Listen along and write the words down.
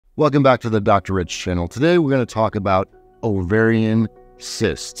Welcome back to the Dr. Rich channel. Today we're going to talk about ovarian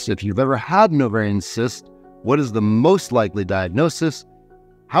cysts. If you've ever had an ovarian cyst, what is the most likely diagnosis?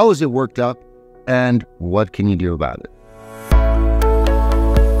 How is it worked up? And what can you do about it?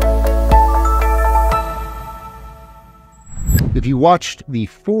 If you watched the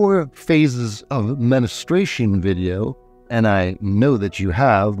 4 phases of menstruation video, and I know that you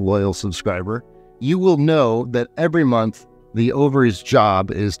have, loyal subscriber, you will know that every month the ovary's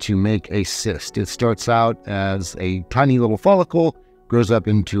job is to make a cyst. It starts out as a tiny little follicle, grows up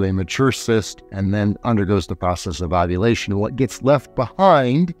into a mature cyst, and then undergoes the process of ovulation. What gets left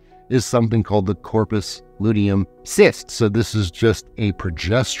behind is something called the corpus luteum cyst. So this is just a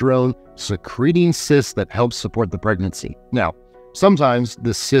progesterone secreting cyst that helps support the pregnancy. Now, sometimes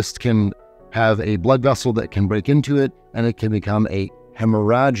the cyst can have a blood vessel that can break into it, and it can become a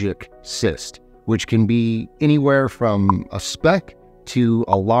hemorrhagic cyst, which can be anywhere from a speck to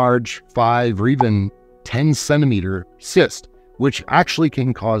a large 5 or even 10 centimeter cyst, which actually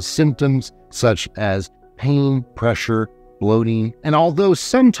can cause symptoms such as pain, pressure, bloating. And although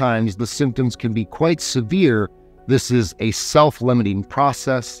sometimes the symptoms can be quite severe, this is a self-limiting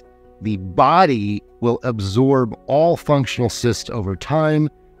process. The body will absorb all functional cysts over time,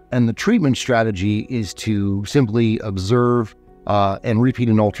 and the treatment strategy is to simply observe and repeat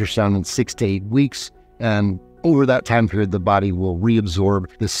an ultrasound in 6 to 8 weeks. And over that time period, the body will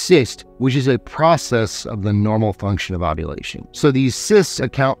reabsorb the cyst, which is a process of the normal function of ovulation. So these cysts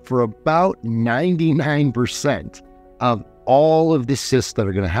account for about 99% of all of the cysts that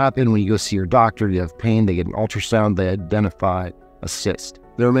are going to happen when you go see your doctor. You have pain, they get an ultrasound, they identify a cyst.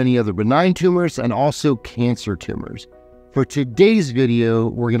 There are many other benign tumors and also cancer tumors. For today's video,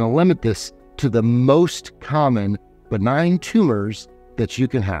 we're going to limit this to the most common benign tumors that you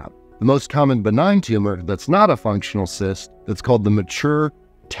can have. The most common benign tumor that's not a functional cyst, that's called the mature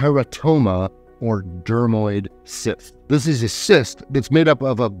teratoma or dermoid cyst. This is a cyst that's made up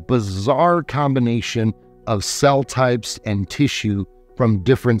of a bizarre combination of cell types and tissue from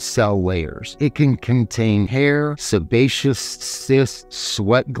different cell layers. It can contain hair, sebaceous cysts,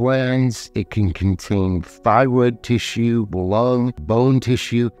 sweat glands. It can contain thyroid tissue, lung, bone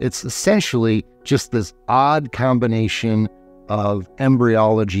tissue. It's essentially just this odd combination of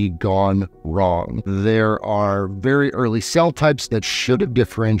embryology gone wrong. There are very early cell types that should have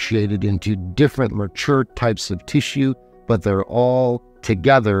differentiated into different mature types of tissue, but they're all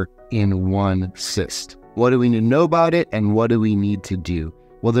together in one cyst. What do we need to know about it, and what do we need to do?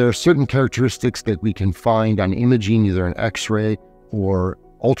 Well, there are certain characteristics that we can find on imaging, either an X-ray or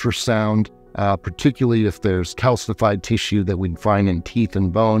ultrasound, particularly if there's calcified tissue that we'd find in teeth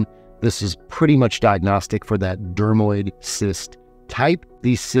and bone. This is pretty much diagnostic for that dermoid cyst type.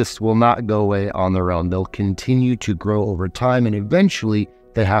 These cysts will not go away on their own. They'll continue to grow over time, and eventually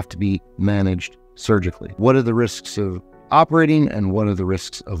they have to be managed surgically. What are the risks of operating, and what are the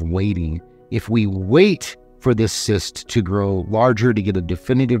risks of waiting? If we wait for this cyst to grow larger to get a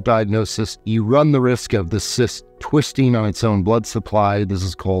definitive diagnosis, you run the risk of the cyst twisting on its own blood supply. This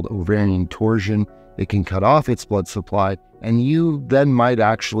is called ovarian torsion. It can cut off its blood supply, and you then might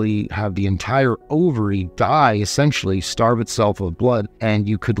actually have the entire ovary die, essentially starve itself of blood, and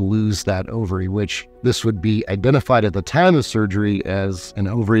you could lose that ovary, which this would be identified at the time of surgery as an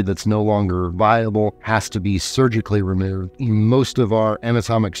ovary that's no longer viable, has to be surgically removed. In most of our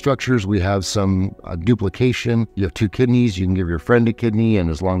anatomic structures, we have some duplication. You have 2 kidneys, you can give your friend a kidney, and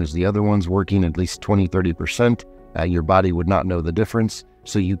as long as the other one's working at least 20-30%, your body would not know the difference.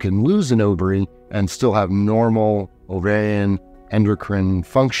 So you can lose an ovary and still have normal ovarian endocrine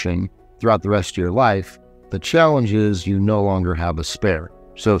function throughout the rest of your life. The challenge is you no longer have a spare.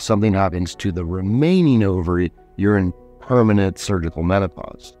 So if something happens to the remaining ovary, you're in permanent surgical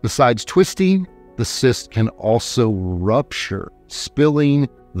menopause. Besides twisting, the cyst can also rupture, spilling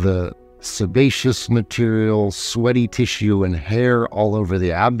the sebaceous material, sweaty tissue, and hair all over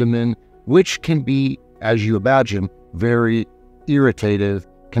the abdomen, which can be, as you imagine, very irritative,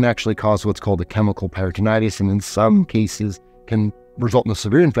 can actually cause what's called a chemical peritonitis, and in some cases can result in a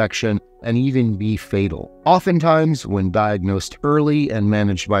severe infection and even be fatal. Oftentimes, when diagnosed early and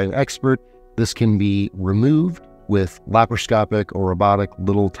managed by an expert, this can be removed with laparoscopic or robotic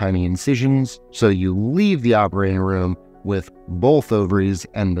little tiny incisions. So you leave the operating room with both ovaries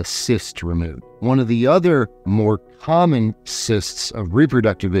and the cyst removed. One of the other more common cysts of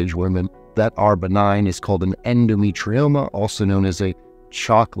reproductive age women that are benign is called an endometrioma, also known as a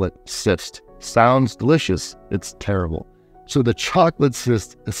chocolate cyst. Sounds delicious, it's terrible. So the chocolate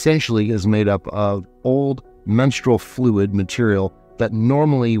cyst essentially is made up of old menstrual fluid material that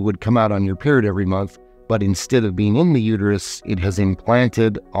normally would come out on your period every month, but instead of being in the uterus, it has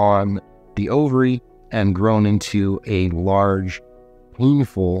implanted on the ovary and grown into a large,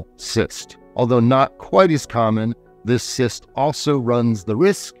 painful cyst. Although not quite as common, this cyst also runs the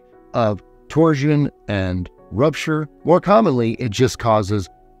risk of torsion and rupture. More commonly, it just causes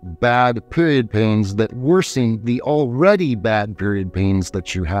bad period pains that worsen the already bad period pains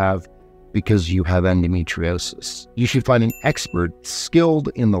that you have because you have endometriosis. You should find an expert skilled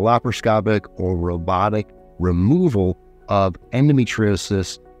in the laparoscopic or robotic removal of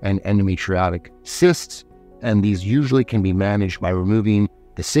endometriosis and endometriotic cysts, and these usually can be managed by removing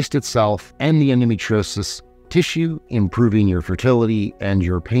the cyst itself and the endometriosis tissue, improving your fertility and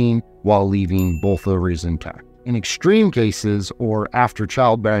your pain while leaving both ovaries intact. In extreme cases, or after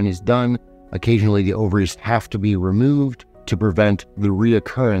childbearing is done, occasionally the ovaries have to be removed to prevent the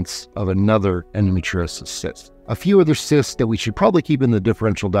reoccurrence of another endometriosis cyst. A few other cysts that we should probably keep in the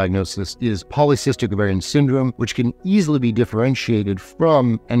differential diagnosis is polycystic ovarian syndrome, which can easily be differentiated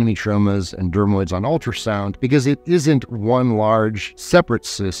from endometriomas and dermoids on ultrasound because it isn't one large separate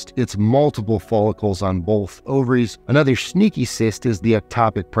cyst, it's multiple follicles on both ovaries. Another sneaky cyst is the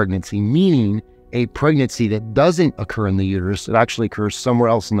ectopic pregnancy, meaning a pregnancy that doesn't occur in the uterus. It actually occurs somewhere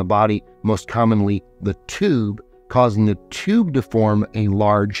else in the body, most commonly the tube, causing the tube to form a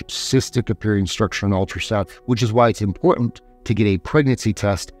large cystic appearing structure on ultrasound, which is why it's important to get a pregnancy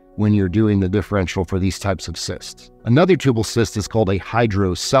test when you're doing the differential for these types of cysts. Another tubal cyst is called a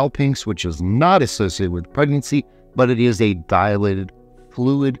hydrosalpinx, which is not associated with pregnancy, but it is a dilated,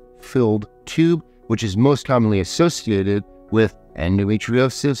 fluid-filled tube, which is most commonly associated with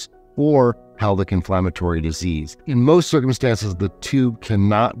endometriosis or pelvic inflammatory disease. In most circumstances, the tube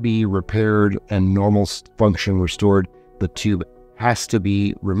cannot be repaired and normal function restored. The tube has to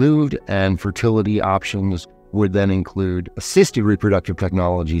be removed, and fertility options would then include assisted reproductive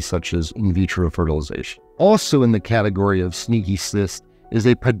technology such as in vitro fertilization. Also in the category of sneaky cyst is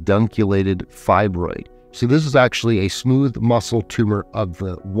a pedunculated fibroid. So this is actually a smooth muscle tumor of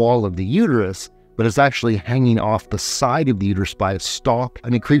the wall of the uterus, but it's actually hanging off the side of the uterus by a stalk,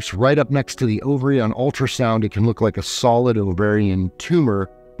 and it creeps right up next to the ovary. On ultrasound, it can look like a solid ovarian tumor,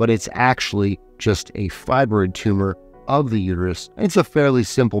 but it's actually just a fibroid tumor of the uterus. It's a fairly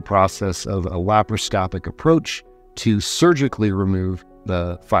simple process of a laparoscopic approach to surgically remove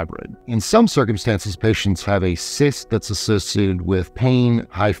the fibroid. In some circumstances, patients have a cyst that's associated with pain,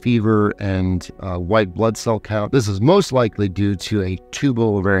 high fever, and white blood cell count. This is most likely due to a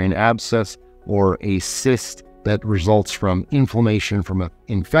tubal ovarian abscess or a cyst that results from inflammation from an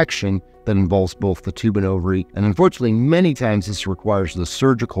infection that involves both the tube and ovary. And unfortunately, many times this requires the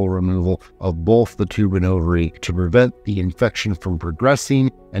surgical removal of both the tube and ovary to prevent the infection from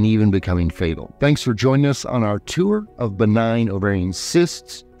progressing and even becoming fatal. Thanks for joining us on our tour of benign ovarian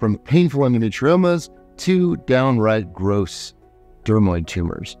cysts, from painful endometriomas to downright gross dermoid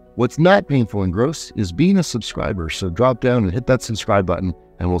tumors. What's not painful and gross is being a subscriber, so drop down and hit that subscribe button,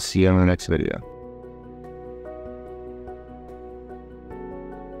 and we'll see you on our next video.